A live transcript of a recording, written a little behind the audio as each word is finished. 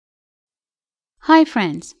Hi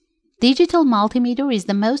friends! Digital multimeter is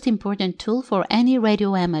the most important tool for any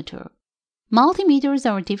radio amateur.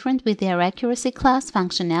 Multimeters are different with their accuracy class,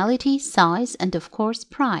 functionality, size, and of course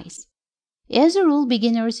price. As a rule,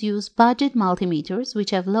 beginners use budget multimeters which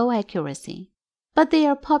have low accuracy. But they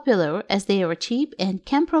are popular as they are cheap and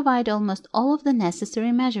can provide almost all of the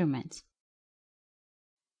necessary measurements.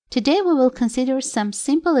 Today we will consider some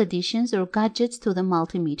simple additions or gadgets to the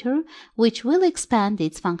multimeter which will expand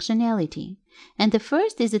its functionality. And the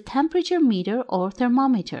first is a temperature meter or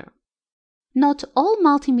thermometer. Not all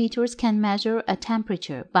multimeters can measure a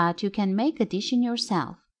temperature, but you can make addition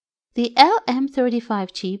yourself. The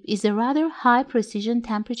LM35 chip is a rather high-precision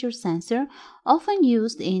temperature sensor often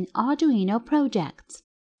used in Arduino projects.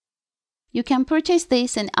 You can purchase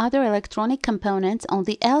this and other electronic components on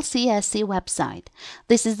the LCSC website.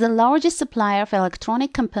 This is the largest supplier of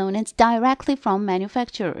electronic components directly from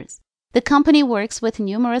manufacturers. The company works with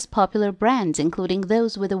numerous popular brands, including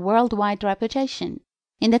those with a worldwide reputation.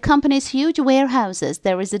 In the company's huge warehouses,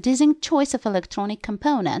 there is a distinct choice of electronic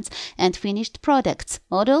components and finished products,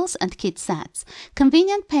 models, and kit sets.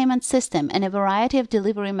 Convenient payment system and a variety of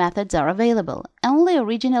delivery methods are available. Only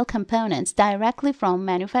original components directly from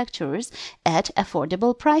manufacturers at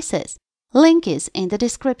affordable prices. Link is in the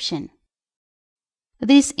description.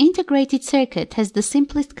 This integrated circuit has the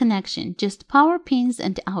simplest connection, just power pins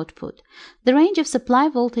and output. The range of supply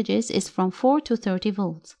voltages is from 4 to 30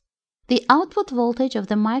 volts. The output voltage of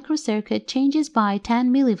the microcircuit changes by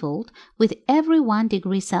 10 mV with every 1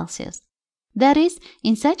 degree Celsius. That is,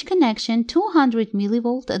 in such connection, 200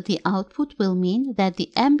 mV at the output will mean that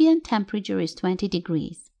the ambient temperature is 20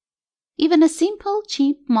 degrees. Even a simple,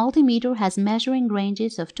 cheap multimeter has measuring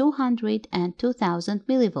ranges of 200 and 2000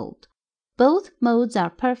 mV. Both modes are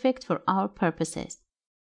perfect for our purposes.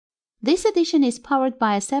 This addition is powered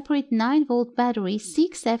by a separate 9-volt battery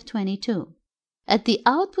 6F22. At the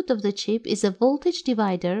output of the chip is a voltage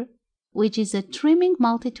divider, which is a trimming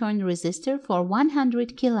multi-turn resistor for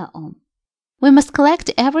 100 kΩ. We must collect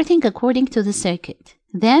everything according to the circuit.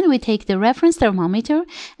 Then we take the reference thermometer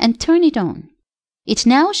and turn it on. It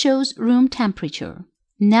now shows room temperature.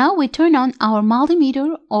 Now we turn on our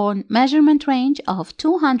multimeter on measurement range of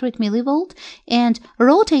 200 mV and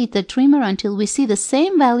rotate the trimmer until we see the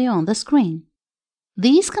same value on the screen.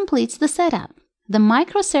 This completes the setup. The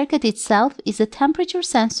microcircuit itself is a temperature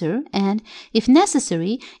sensor and, if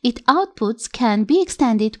necessary, its outputs can be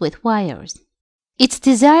extended with wires. It's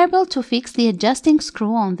desirable to fix the adjusting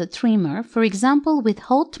screw on the trimmer, for example with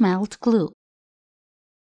hot melt glue.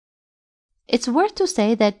 It's worth to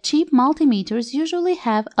say that cheap multimeters usually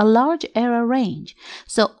have a large error range,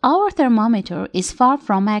 so our thermometer is far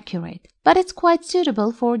from accurate, but it's quite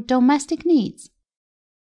suitable for domestic needs.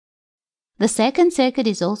 The second circuit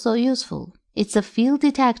is also useful. It's a field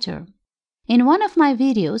detector. In one of my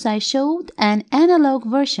videos, I showed an analog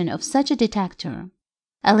version of such a detector.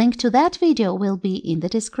 A link to that video will be in the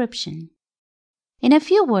description. In a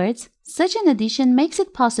few words, such an addition makes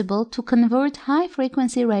it possible to convert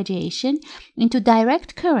high-frequency radiation into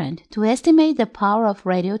direct current to estimate the power of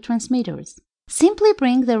radio transmitters. Simply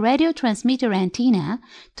bring the radio transmitter antenna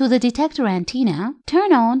to the detector antenna,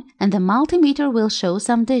 turn on, and the multimeter will show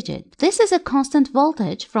some digit. This is a constant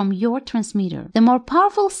voltage from your transmitter. The more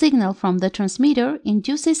powerful signal from the transmitter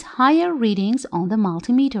induces higher readings on the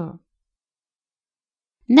multimeter.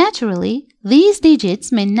 Naturally, these digits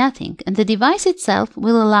mean nothing and the device itself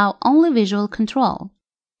will allow only visual control.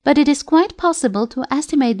 But it is quite possible to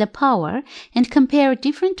estimate the power and compare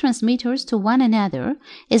different transmitters to one another,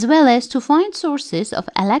 as well as to find sources of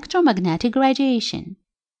electromagnetic radiation.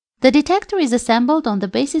 The detector is assembled on the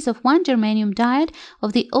basis of one germanium diode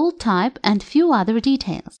of the old type and few other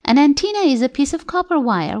details. An antenna is a piece of copper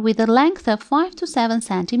wire with a length of 5 to 7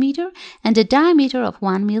 cm and a diameter of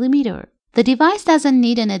 1 mm. The device doesn't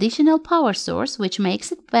need an additional power source, which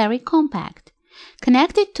makes it very compact.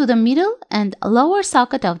 Connect it to the middle and lower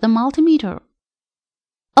socket of the multimeter.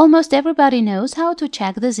 Almost everybody knows how to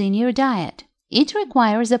check the linear diode. It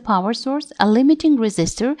requires a power source, a limiting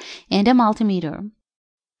resistor, and a multimeter.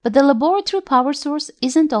 But the laboratory power source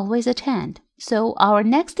isn't always at hand, so our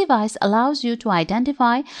next device allows you to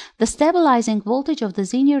identify the stabilizing voltage of the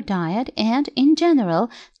linear diode and, in general,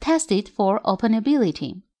 test it for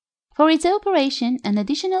openability. For its operation, an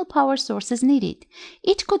additional power source is needed.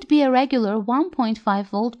 It could be a regular 1.5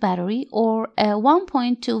 volt battery or a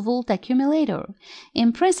 1.2 volt accumulator.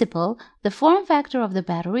 In principle, the form factor of the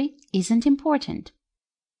battery isn't important.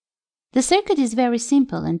 The circuit is very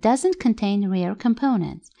simple and doesn't contain rare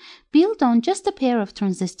components. Built on just a pair of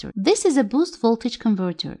transistors, this is a boost voltage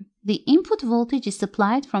converter. The input voltage is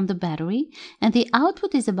supplied from the battery and the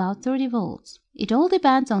output is about 30 volts. It all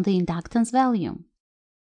depends on the inductance value.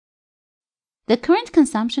 The current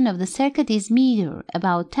consumption of the circuit is meter,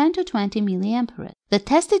 about 10 to 20 milliamperes. The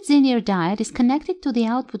tested linear diode is connected to the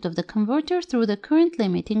output of the converter through the current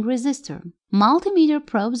limiting resistor. Multimeter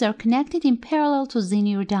probes are connected in parallel to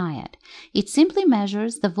linear diode. It simply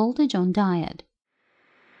measures the voltage on diode.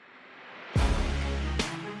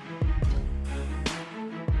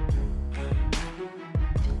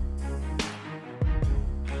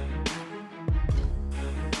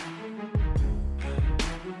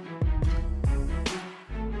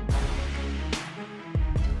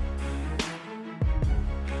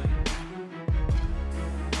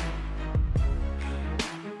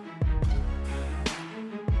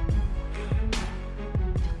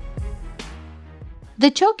 The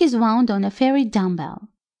choke is wound on a ferrite dumbbell.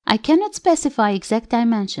 I cannot specify exact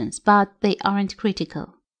dimensions, but they aren't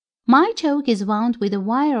critical. My choke is wound with a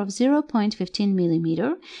wire of 0.15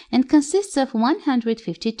 mm and consists of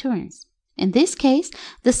 150 turns. In this case,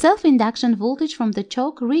 the self-induction voltage from the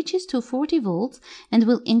choke reaches to 40 volts and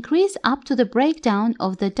will increase up to the breakdown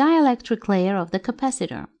of the dielectric layer of the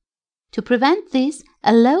capacitor. To prevent this,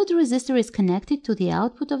 a load resistor is connected to the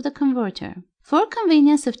output of the converter. For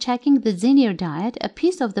convenience of checking the linear diode, a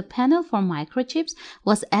piece of the panel for microchips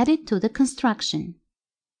was added to the construction.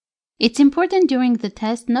 It's important during the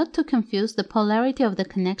test not to confuse the polarity of the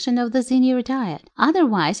connection of the linear diode,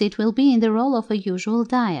 otherwise it will be in the role of a usual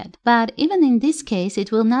diode. But even in this case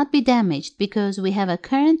it will not be damaged because we have a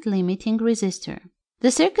current limiting resistor. The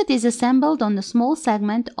circuit is assembled on a small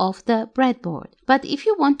segment of the breadboard, but if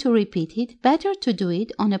you want to repeat it, better to do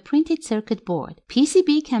it on a printed circuit board.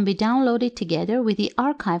 PCB can be downloaded together with the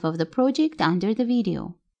archive of the project under the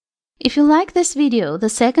video. If you like this video, the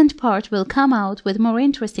second part will come out with more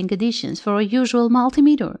interesting additions for a usual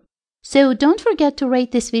multimeter. So don't forget to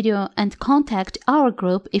rate this video and contact our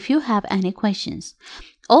group if you have any questions.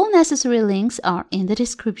 All necessary links are in the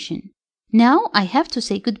description. Now I have to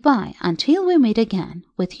say goodbye until we meet again.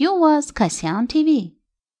 With you was Kasyan TV.